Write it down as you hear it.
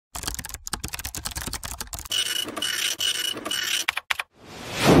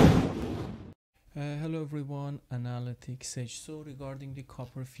Hello everyone, Analyticssage. So regarding the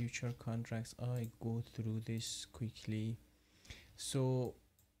copper future contracts, I go through this quickly. So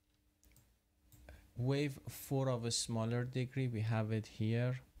wave 4 of a smaller degree, we have it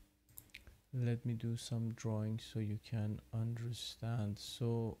here. Let me do some drawing so you can understand.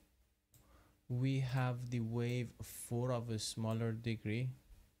 So we have the wave 4 of a smaller degree,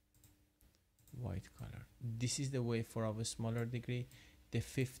 white color. This is the wave 4 of a smaller degree, the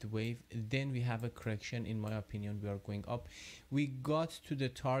fifth wave. Then we have a correction. In my opinion, we are going up. We got to the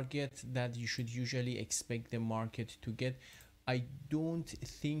target that you should usually expect the market to get. I don't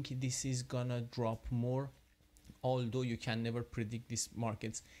think this is gonna drop more, although you can never predict these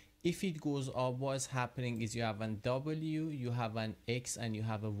markets. If it goes up, what's happening is you have an W, you have an X, and you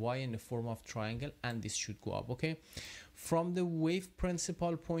have a Y in the form of triangle, and this should go up. Okay, from the wave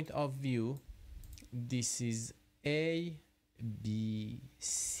principle point of view, this is A, B,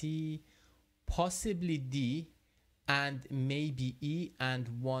 C, possibly D, and maybe E, and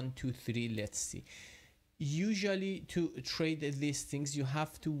 1, 2, 3. Let's see. Usually to trade these things, you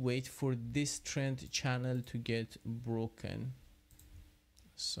have to wait for this trend channel to get broken.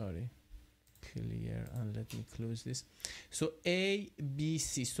 Sorry, clear, and let me close this. So A, B,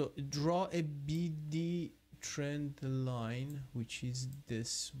 C. So draw a BD trend line, which is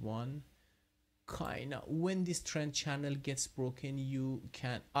this one. Kinda when this trend channel gets broken, you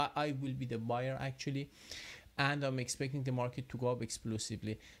can I will be the buyer actually, and I'm expecting the market to go up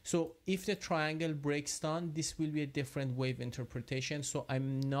explosively. So if the triangle breaks down, this will be a different wave interpretation. So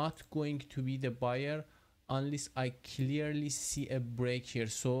I'm not going to be the buyer unless I clearly see a break here.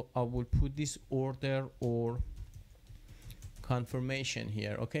 So I will put this order or confirmation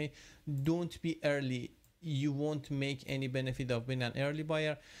here. Okay, don't be early. You won't make any benefit of being an early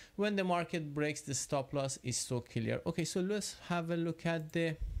buyer. When the market breaks, the stop loss is so clear. Okay, so let's have a look at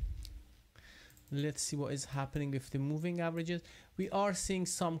let's see what is happening with the moving averages. We are seeing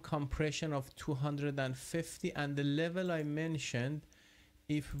some compression of 250, and the level I mentioned,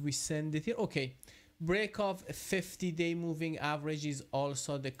 if we send it here, okay, break of 50-day moving average is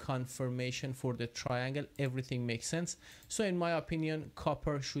also the confirmation for the triangle. Everything makes sense. So in my opinion,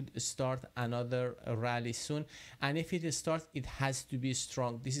 copper should start another rally soon, and if it starts, it has to be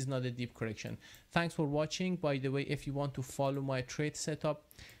strong. This is not a deep correction. Thanks for watching. By the way, if you want to follow my trade setup,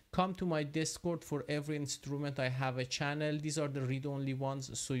 come to my Discord. For every instrument I have a channel. These are the read-only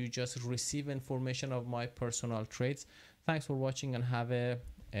ones, so you just receive information of my personal trades. Thanks for watching and have a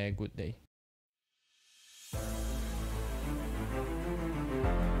good day.